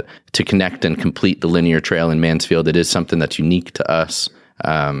us, that to connect and complete the linear trail in Mansfield, it is something that's unique to us.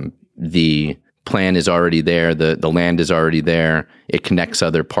 The plan is already there. The land is already there. It connects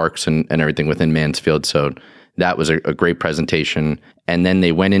other parks and everything within Mansfield. So that was a great presentation. And then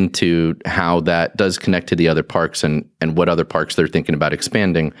they went into how that does connect to the other parks and what other parks they're thinking about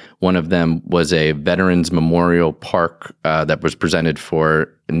expanding. One of them was a Veterans Memorial Park that was presented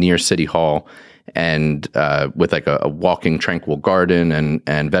for near City Hall, and with like a walking tranquil garden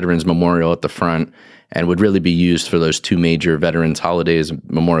and Veterans Memorial at the front, and would really be used for those two major veterans holidays,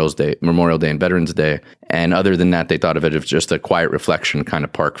 Memorial Day and Veterans Day. And other than that, they thought of it as just a quiet reflection kind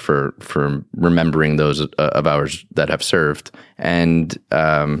of park for remembering those of ours that have served. And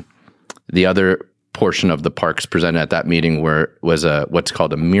the other portion of the parks presented at that meeting was what's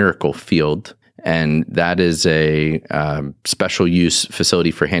called a Miracle Field. And that is a special use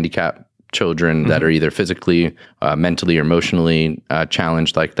facility for handicapped children that are either physically, mentally, or emotionally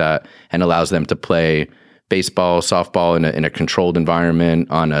challenged like that, and allows them to play baseball, softball in a controlled environment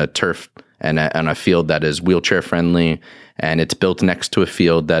on a turf and on a field that is wheelchair friendly. And it's built next to a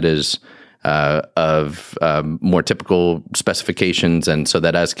field that is of more typical specifications. And so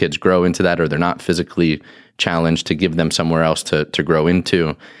that as kids grow into that, or they're not physically challenged, to give them somewhere else to grow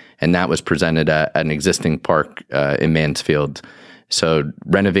into. And that was presented at an existing park in Mansfield. So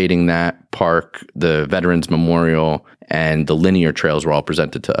renovating that park, the Veterans Memorial, and the linear trails were all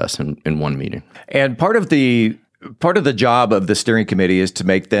presented to us in one meeting. And part of the job of the steering committee is to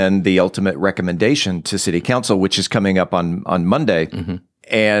make then the ultimate recommendation to City Council, which is coming up on Monday. Mm-hmm.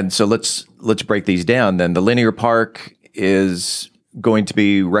 And so let's break these down. Then the linear park is going to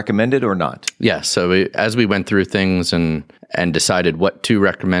be recommended or not? Yeah. So as we went through things and decided what to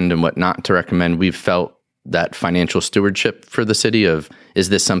recommend and what not to recommend, we've felt that financial stewardship for the city of, is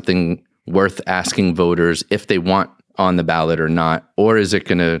this something worth asking voters if they want on the ballot or not? Or is it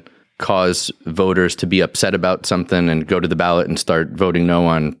going to cause voters to be upset about something and go to the ballot and start voting no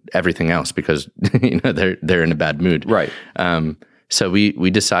on everything else because they're in a bad mood? Right. So we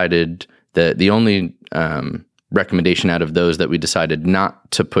decided that the only recommendation out of those that we decided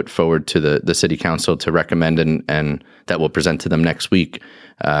not to put forward to the city council to recommend and that we'll present to them next week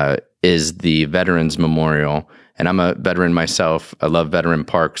is the Veterans Memorial. And I'm a veteran myself. I love veteran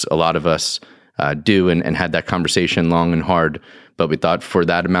parks. A lot of us do and had that conversation long and hard. But we thought for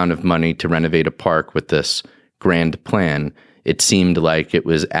that amount of money to renovate a park with this grand plan, it seemed like it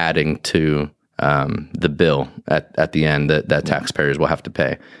was adding to the bill at the end that taxpayers will have to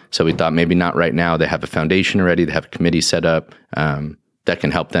pay. So we thought maybe not right now. They have a foundation already. They have a committee set up that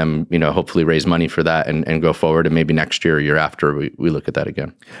can help them, hopefully raise money for that and go forward. And maybe next year or year after, we look at that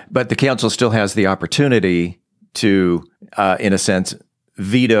again. But the council still has the opportunity to, in a sense,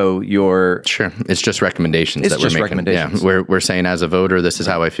 veto your... Sure. It's just recommendations that we're making. Recommendations. Yeah. We're saying as a voter, this is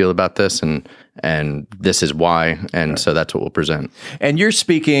how I feel about this and this is why. And so that's what we'll present. And you're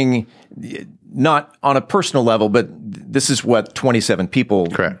speaking not on a personal level, but this is what 27 people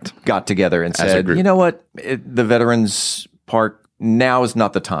got together and said, you know what, the Veterans Park, now is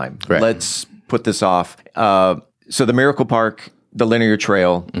not the time. Correct. Let's put this off. So the Miracle Park, the linear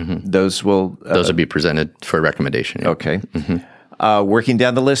trail, those will be presented for recommendation. Yeah. Okay. Mm-hmm. Working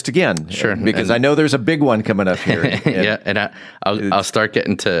down the list again. Sure. Because I know there's a big one coming up here. Yeah. And I'll start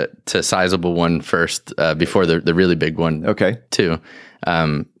getting to sizable one first before the really big one. Okay. Too.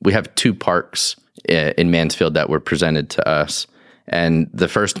 We have two parks in Mansfield that were presented to us. And the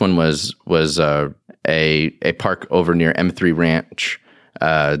first one was a park over near M3 Ranch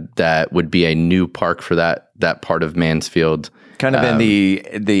that would be a new park for that part of Mansfield. Kind of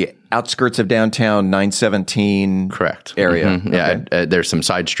in the outskirts of downtown 917 correct area. Mm-hmm. Okay. Yeah, there's some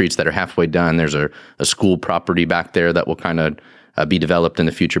side streets that are halfway done. There's a school property back there that will kind of be developed in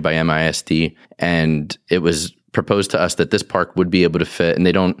the future by MISD. And it was proposed to us that this park would be able to fit,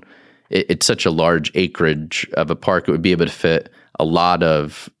 and it's such a large acreage of a park, it would be able to fit a lot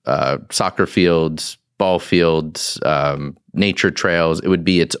of soccer fields, ball fields, nature trails. It would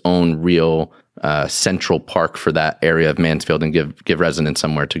be its own real central park for that area of Mansfield and give residents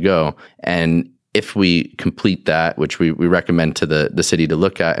somewhere to go. And if we complete that, which we recommend to the city to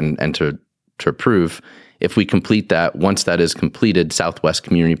look at and to approve, if we complete that, once that is completed, Southwest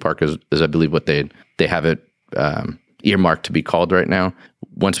Community Park is I believe what they have it earmarked to be called right now.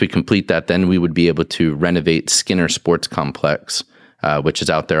 Once we complete that, then we would be able to renovate Skinner Sports Complex, which is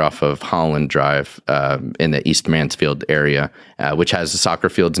out there off of Holland Drive in the East Mansfield area, which has soccer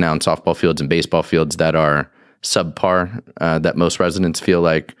fields now and softball fields and baseball fields that are subpar, that most residents feel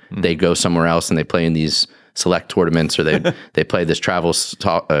like they go somewhere else and they play in these select tournaments, or they play this travel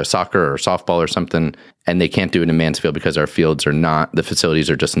soccer or softball or something, and they can't do it in Mansfield because our fields are not, the facilities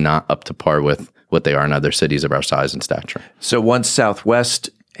are just not up to par with what they are in other cities of our size and stature. So once Southwest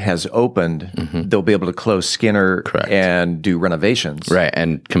has opened, they'll be able to close Skinner and do renovations. Right,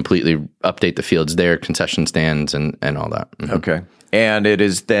 and completely update the fields there, concession stands and all that. Okay. And it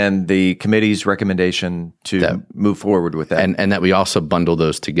is then the committee's recommendation to move forward with that. And that we also bundle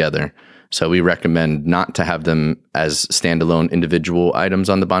those together. So we recommend not to have them as standalone individual items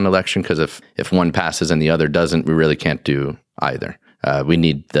on the bond election, because if one passes and the other doesn't, we really can't do either. We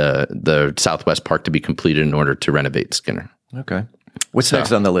need the Southwest Park to be completed in order to renovate Skinner. Okay. What's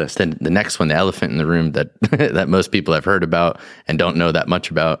next on the list? Then the next one, the elephant in the room that that most people have heard about and don't know that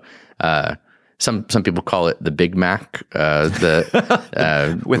much about. Some people call it the Big Mac.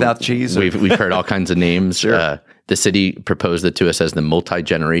 Without cheese. We've heard all kinds of names. Sure. The city proposed it to us as the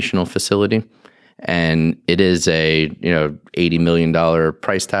multi-generational facility, and it is a $80 million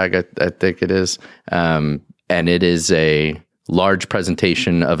price tag. I think it is, and it is a large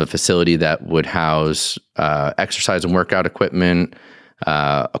presentation of a facility that would house exercise and workout equipment,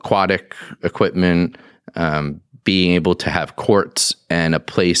 aquatic equipment, being able to have courts and a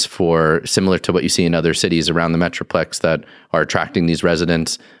place for, similar to what you see in other cities around the Metroplex that are attracting these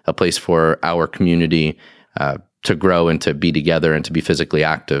residents, a place for our community to grow and to be together and to be physically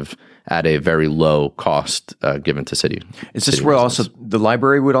active at a very low cost given to city. Is this where also the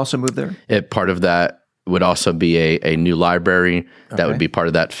library would also move there? Part of that would also be a new library that would be part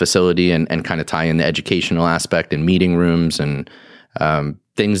of that facility and kind of tie in the educational aspect and meeting rooms and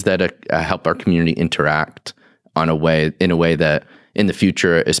things that help our community interact in a way that in the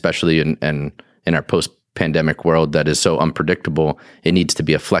future, especially in our post-pandemic world that is so unpredictable, it needs to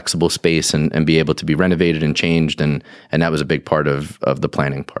be a flexible space and be able to be renovated and changed. And that was a big part of the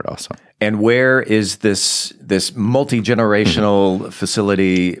planning part also. And where is this multi-generational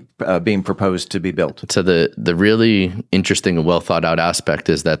facility being proposed to be built? So the really interesting and well thought out aspect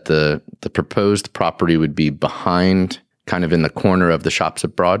is that the proposed property would be behind, kind of in the corner of the Shops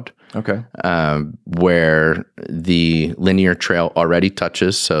at Broad. Okay. Where the linear trail already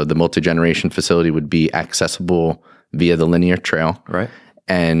touches. So the multi-generation facility would be accessible via the linear trail. Right.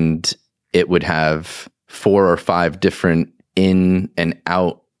 And it would have 4 or 5 different in and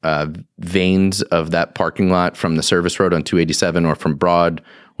out veins of that parking lot from the service road on 287 or from Broad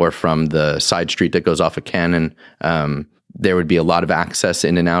or from the side street that goes off of Cannon. There would be a lot of access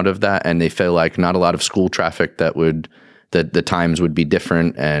in and out of that. And they feel like not a lot of school traffic the times would be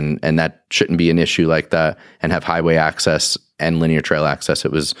different and that shouldn't be an issue like that, and have highway access and linear trail access.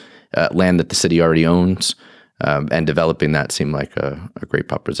 It was land that the city already owns, and developing that seemed like a great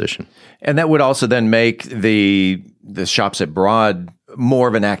proposition. And that would also then make the Shops at Broad more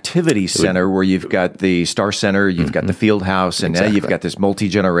of an activity center where you've got the Star Center, you've got the Field House, and now you've got this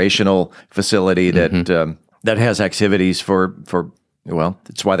multi-generational facility that has activities for well,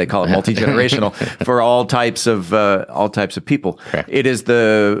 that's why they call it multi-generational for all types of people. Correct. It is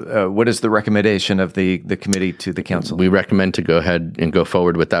what is the recommendation of the committee to the council? We recommend to go ahead and go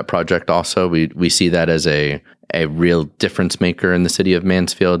forward with that project. Also, we see that as a real difference maker in the city of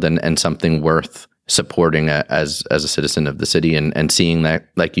Mansfield and something worth supporting as a citizen of the city and seeing that,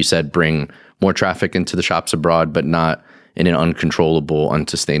 like you said, bring more traffic into the Shops at Broad, but not in an uncontrollable,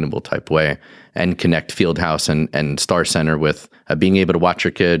 unsustainable type way, and connect Fieldhouse and Star Center with being able to watch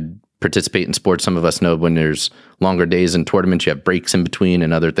your kid participate in sports. Some of us know when there's longer days in tournaments, you have breaks in between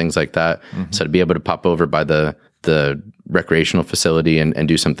and other things like that. Mm-hmm. So to be able to pop over by the recreational facility and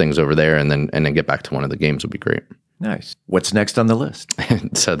do some things over there and then get back to one of the games would be great. Nice. What's next on the list?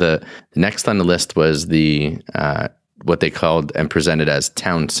 So the next on the list was the what they called and presented as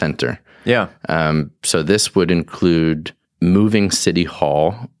Town Center. Yeah. So this would include moving City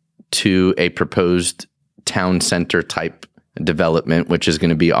Hall to a proposed town center type development, which is going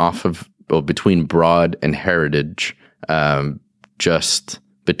to be between Broad and Heritage, just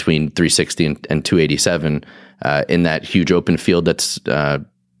between 360 and 287, in that huge open field that's, I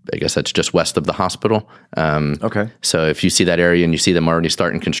guess that's just west of the hospital. Okay. So if you see that area and you see them already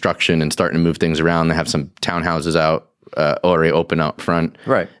starting construction and starting to move things around, they have some townhouses out already open out front.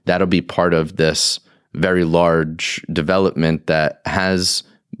 Right. That'll be part of this very large development that has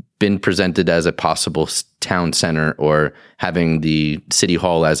been presented as a possible town center, or having the city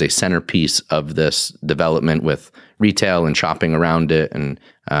hall as a centerpiece of this development with retail and shopping around it. And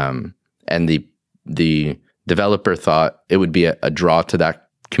the developer thought it would be a draw to that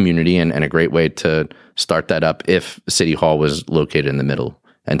community and a great way to start that up if City Hall was located in the middle.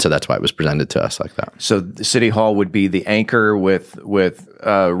 And so that's why it was presented to us like that. So the City Hall would be the anchor with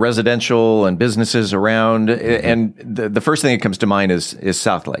residential and businesses around. And the first thing that comes to mind is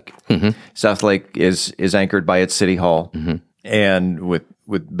South Lake. Mm-hmm. South Lake is anchored by its City Hall, and with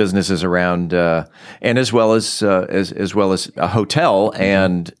businesses around, and as well as a hotel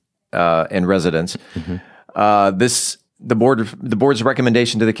and residents. The board's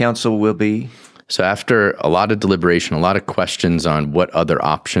recommendation to the council will be. So after a lot of deliberation, a lot of questions on what other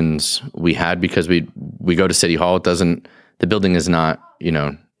options we had, because we go to City Hall, the building is not,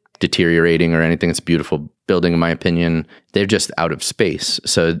 deteriorating or anything. It's a beautiful building, in my opinion. They're just out of space.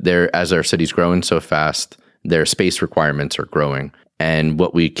 So as our city's growing so fast, their space requirements are growing. And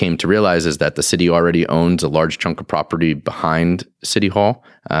what we came to realize is that the city already owns a large chunk of property behind City Hall,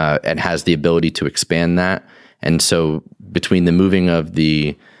 and has the ability to expand that. And so between the moving of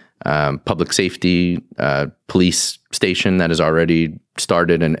the public safety police station that has already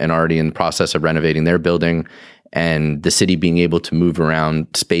started and already in the process of renovating their building, and the city being able to move around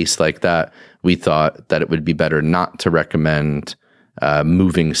space like that, we thought that it would be better not to recommend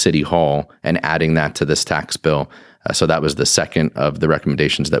moving City Hall and adding that to this tax bill. So that was the second of the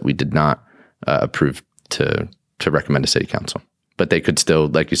recommendations that we did not approve to recommend to City Council. But they could still,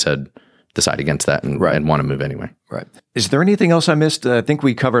 like you said, decide against that and want to move anyway. Right. Is there anything else I missed? I think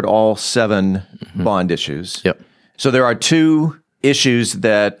we covered all 7 bond issues. Yep. So there are 2 issues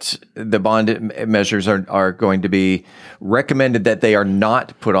that the bond measures are going to be recommended that they are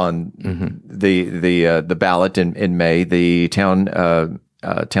not put on the ballot in May: the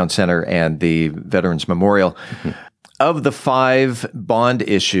town center and the Veterans Memorial. Of the 5 bond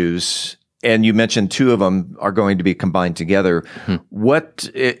issues, and you mentioned 2 of them are going to be combined together. What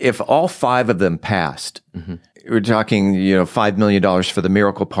if all 5 of them passed? We're talking, $5 million for the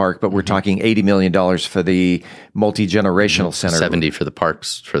Miracle Park, but we're talking $80 million for the multi-generational center. 70 for the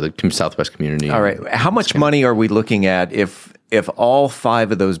parks for the Southwest community. All right. How much money are we looking at if all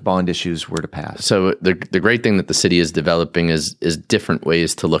 5 of those bond issues were to pass? So the great thing that the city is developing is different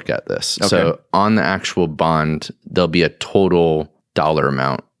ways to look at this. Okay. So on the actual bond, there'll be a total dollar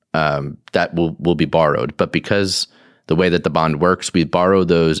amount that will be borrowed. But because the way that the bond works, we borrow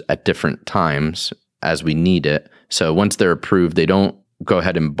those at different times as we need it. So once they're approved, they don't go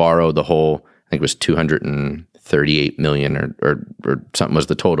ahead and borrow the whole, I think it was $238 million or something was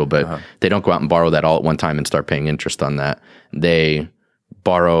the total, but they don't go out and borrow that all at one time and start paying interest on that. They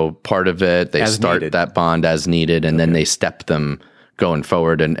borrow part of it, they start that bond as needed, and then they step them going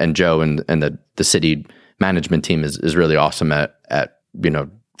forward. And Joe and the city management team is really awesome at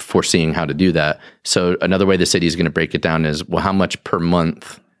foreseeing how to do that. So another way the city is going to break it down is, well, how much per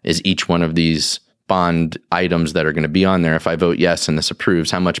month is each one of these bond items that are going to be on there? If I vote yes and this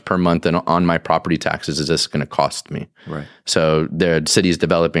approves, how much per month on my property taxes is this going to cost me? Right. So the city is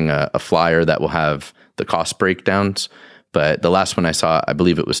developing a flyer that will have the cost breakdowns. But the last one I saw, I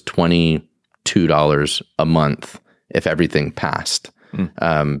believe it was $22 a month if everything passed.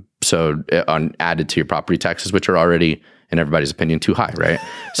 So added to your property taxes, which are already, in everybody's opinion, too high, right?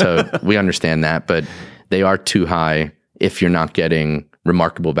 So we understand that, but they are too high if you're not getting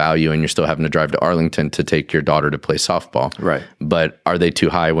remarkable value and you're still having to drive to Arlington to take your daughter to play softball. Right. But are they too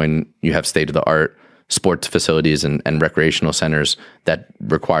high when you have state-of-the-art sports facilities and recreational centers that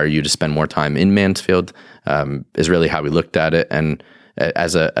require you to spend more time in Mansfield? Is really how we looked at it. And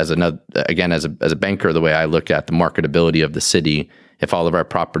as a banker, the way I look at the marketability of the city, if all of our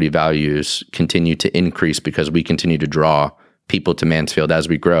property values continue to increase because we continue to draw people to Mansfield as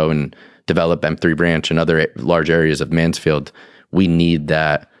we grow and develop M3 Branch and other large areas of Mansfield, we need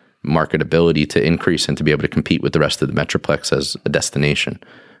that marketability to increase and to be able to compete with the rest of the Metroplex as a destination.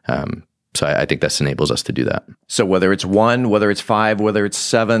 So I think this enables us to do that. So whether it's 1, whether it's 5, whether it's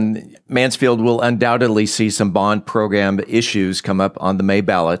 7, Mansfield will undoubtedly see some bond program issues come up on the May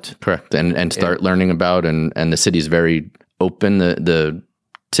ballot. Correct. And start learning about, and the city's very open. The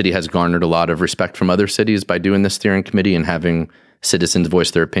city has garnered a lot of respect from other cities by doing this steering committee and having citizens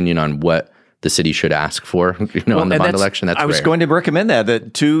voice their opinion on what the city should ask for, on the bond election. That's I was rare. going to recommend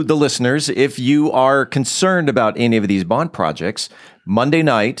that to the listeners. If you are concerned about any of these bond projects, Monday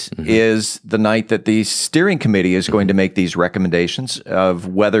night is the night that the steering committee is going to make these recommendations of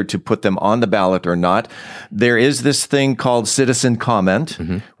whether to put them on the ballot or not. There is this thing called citizen comment,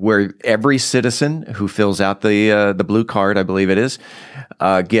 where every citizen who fills out the blue card, I believe it is,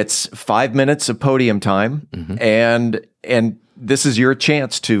 gets 5 minutes of podium time, and this is your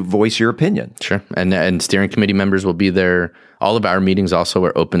chance to voice your opinion. Sure. And steering committee members will be there. All of our meetings also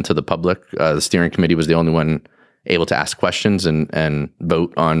are open to the public. The steering committee was the only one able to ask questions and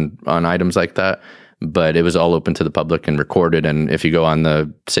vote on items like that. But it was all open to the public and recorded. And if you go on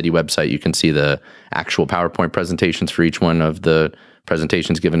the city website, you can see the actual PowerPoint presentations for each one of the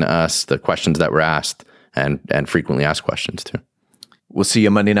presentations given to us, the questions that were asked, and frequently asked questions too. We'll see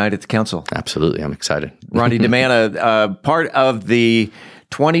you Monday night at the council. Absolutely. I'm excited. Ronnie DeManna, part of the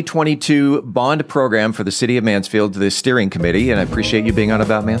 2022 bond program for the city of Mansfield, the steering committee, and I appreciate you being on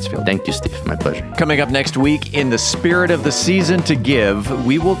About Mansfield. Thank you, Steve. My pleasure. Coming up next week, in the spirit of the season to give,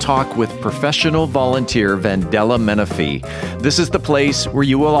 we will talk with professional volunteer Vandella Menifee. This is the place where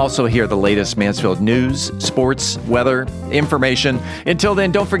you will also hear the latest Mansfield news, sports, weather, information. Until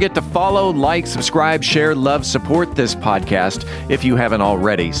then, don't forget to follow, like, subscribe, share, love, support this podcast if you haven't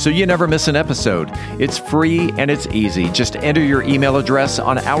already, so you never miss an episode. It's free and it's easy. Just enter your email address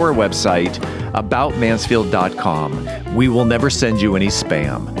on our website, aboutmansfield.com. We will never send you any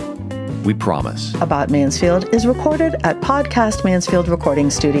spam. We promise. About Mansfield is recorded at Podcast Mansfield Recording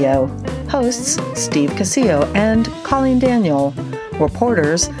Studio. Hosts Steve Casillo and Colleen Daniel.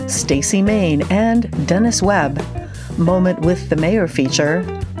 Reporters Stacy Main and Dennis Webb. Moment with the Mayor feature,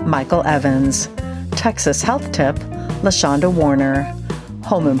 Michael Evans. Texas Health Tip, LaShonda Warner.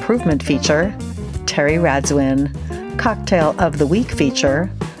 Home Improvement feature, Terry Radzwin. Cocktail of the Week feature,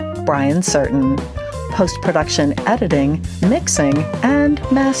 Brian Certain. Post-production editing, mixing, and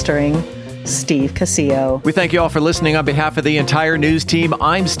mastering, Steve Casillo. We thank you all for listening. On behalf of the entire news team,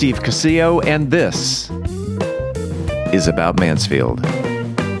 I'm Steve Casillo, and this is About Mansfield.